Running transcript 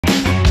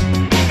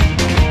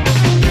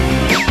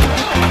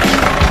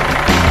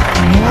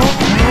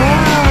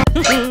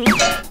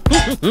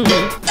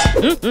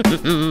Hi,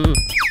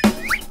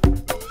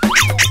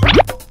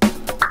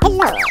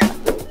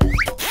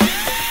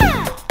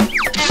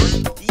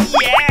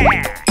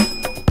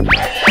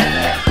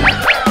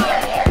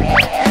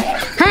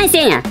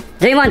 Senya.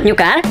 Do you want new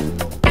car?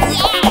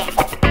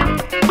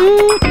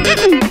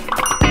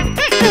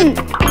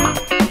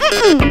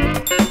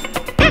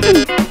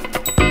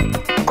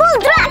 Cool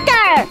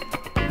tractor!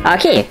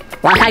 Okay,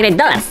 $100.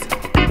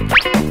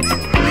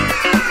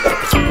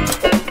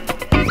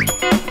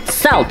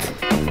 Salt.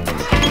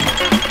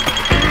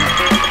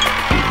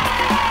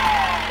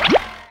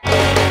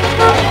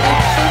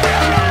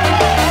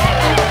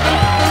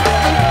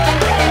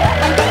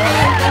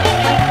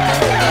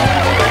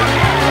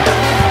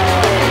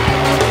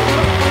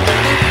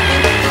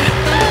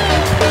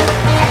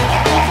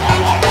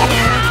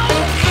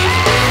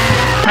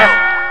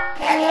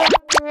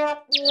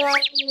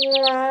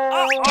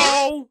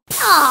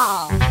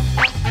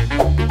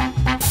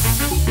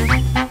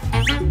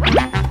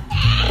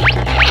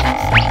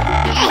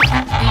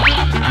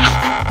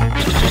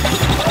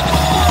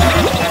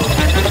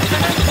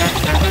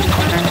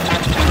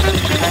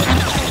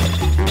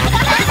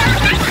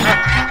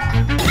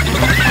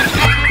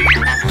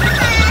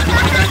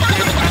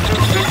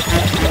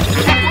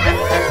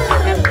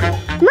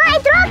 My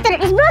tractor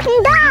is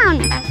broken down!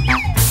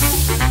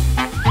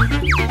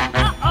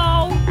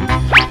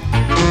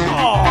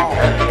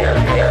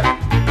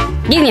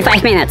 Give me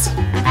 5 minutes.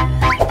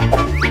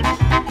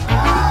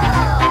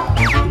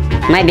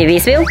 Maybe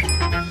this will?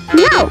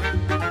 No!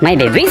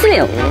 Maybe this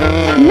will?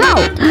 No!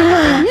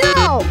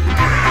 No!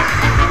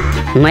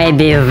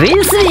 Maybe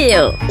this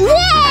will?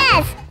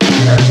 Yes!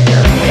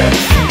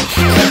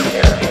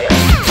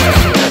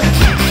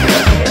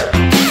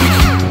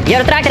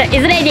 Your tractor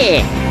is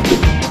ready!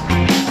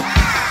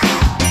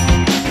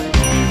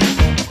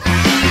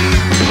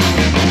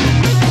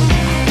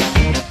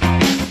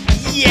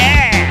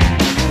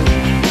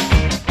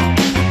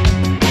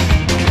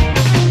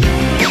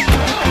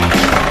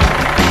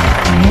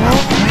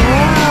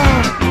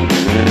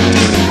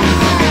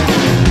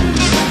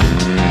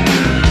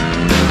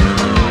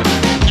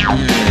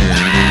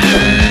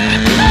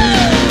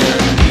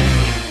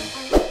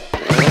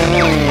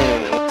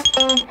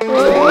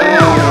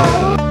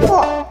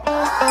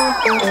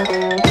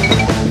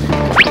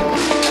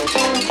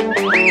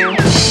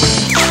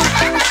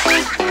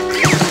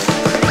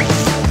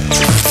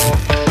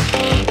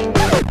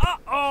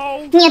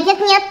 Нет, нет,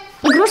 нет.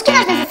 Игрушки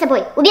нужно за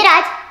собой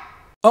убирать.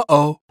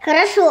 Uh-oh.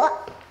 Хорошо.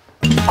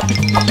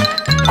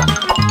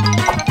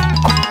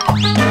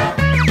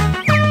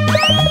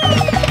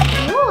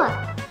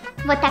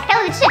 Вот так-то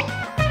лучше.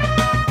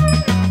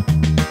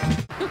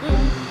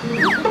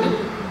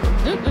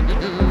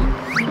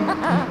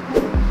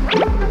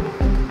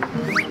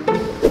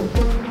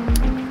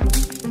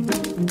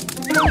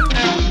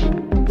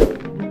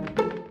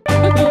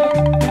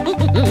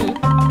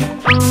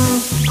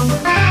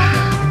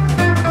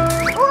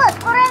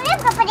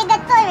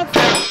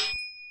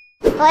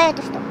 А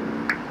это что?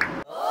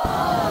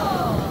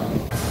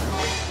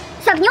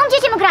 С огнем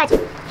детям играть?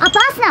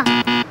 Опасно!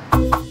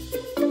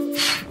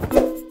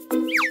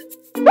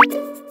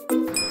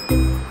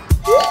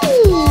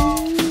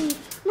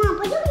 Мам,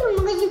 пойдем в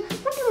магазин,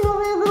 купим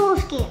новые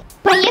игрушки.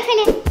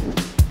 Поехали!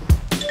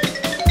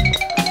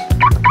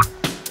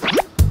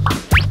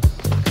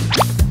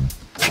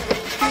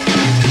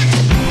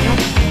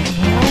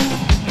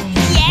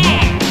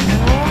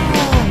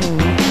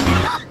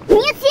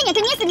 Нет, Сеня,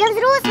 это место для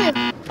взрослых.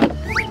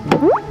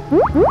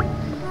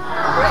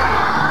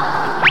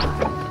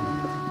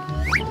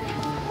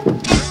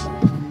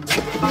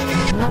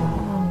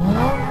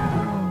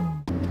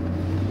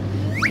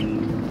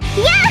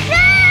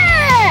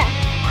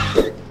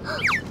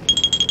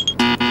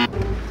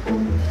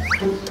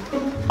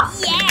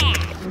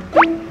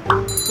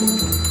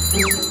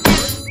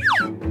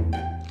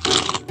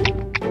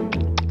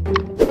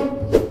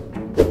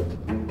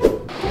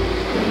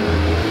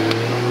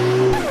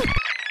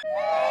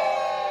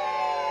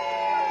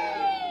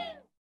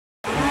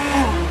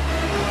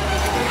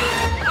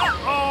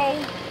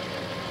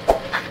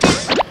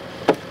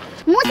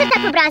 Мусор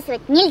так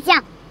выбрасывать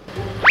нельзя.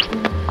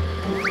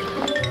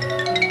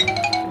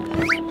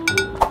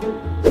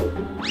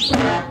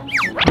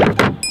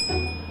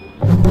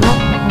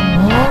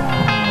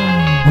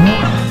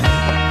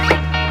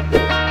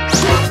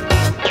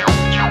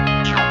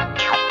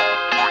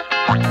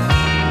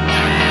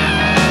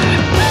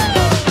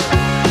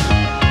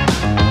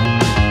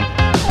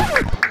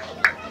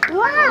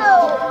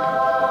 Вау!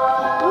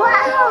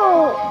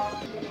 Вау!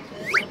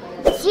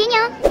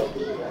 Сеня!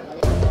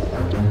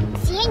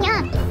 Сеня!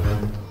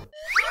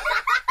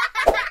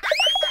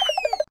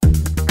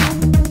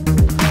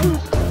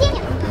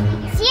 Сеня!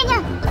 Сеня!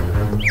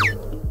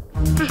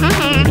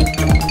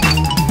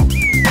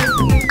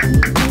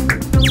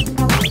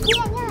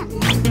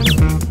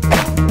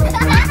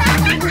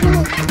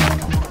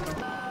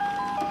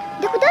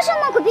 Да куда же он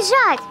мог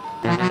убежать?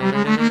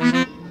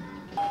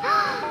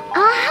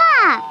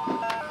 Ага!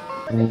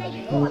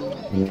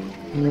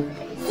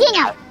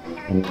 Сеня!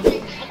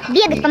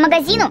 Бегать по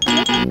магазину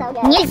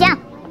нельзя.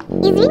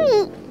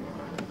 Извини.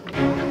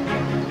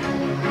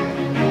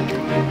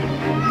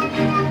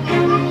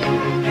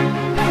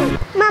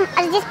 Мам,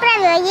 а здесь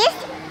правила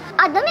есть?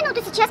 1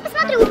 минуту, сейчас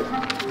посмотрю.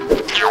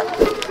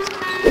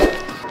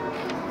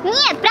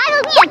 Нет,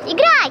 правил нет,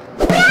 играй!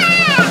 Ура!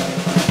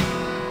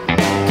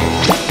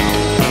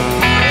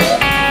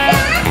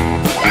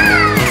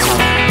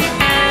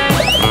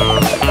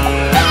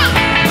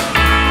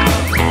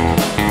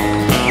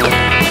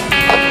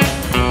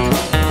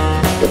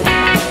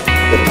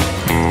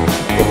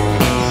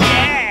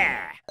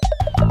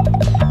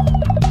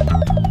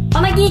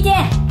 Помогите!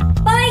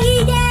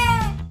 Помогите!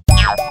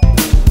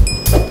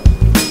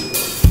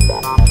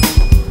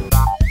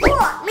 О,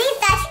 мы в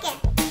тачке.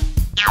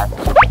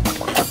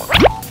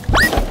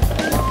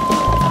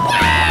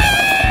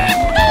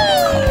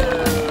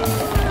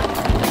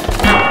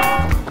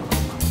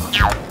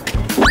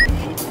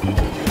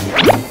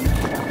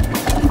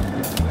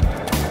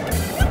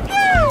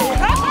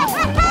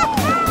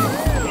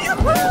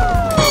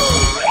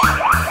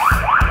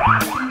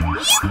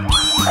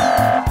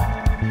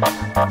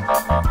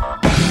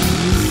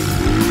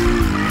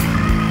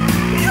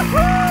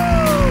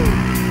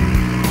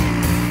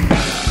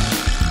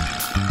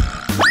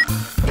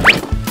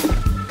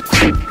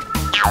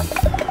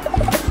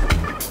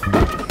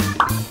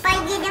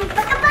 Поедем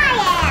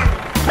покопаем.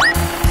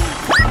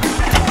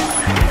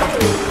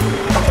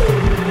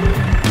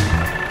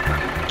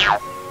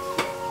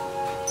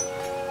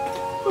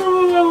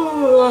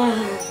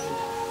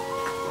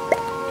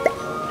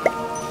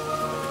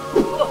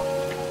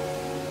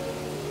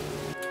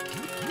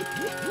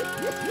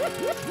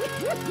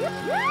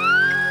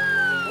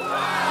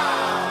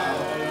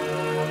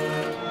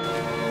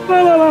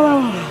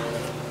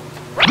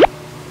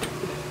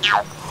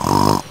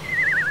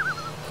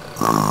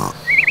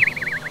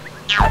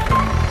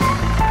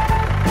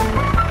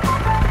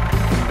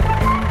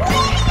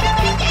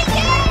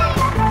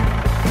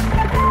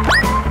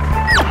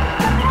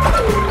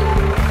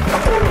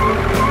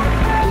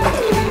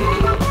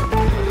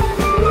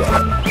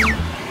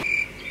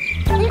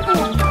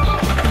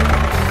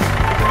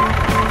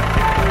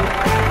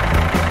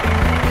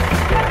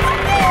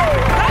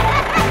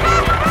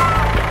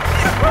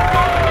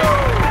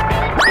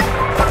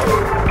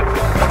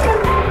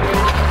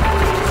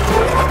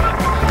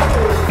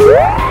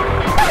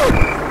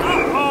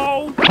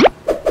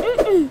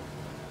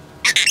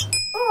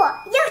 О,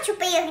 я хочу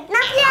поехать на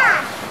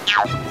пляж.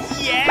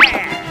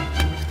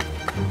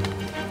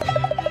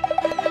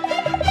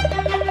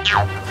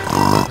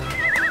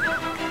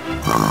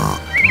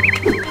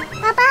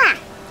 Папа,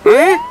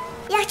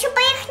 я хочу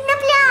поехать на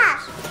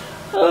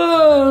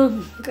пляж.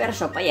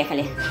 Хорошо,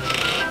 поехали.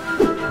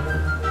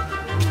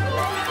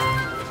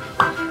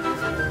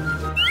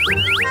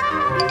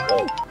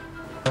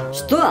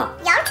 Что?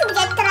 Я хочу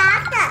взять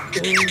трактор.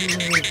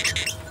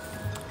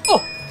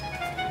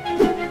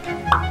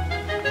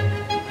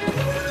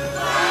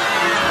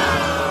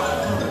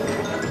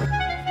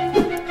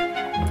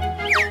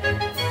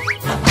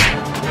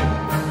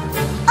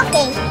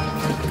 Окей.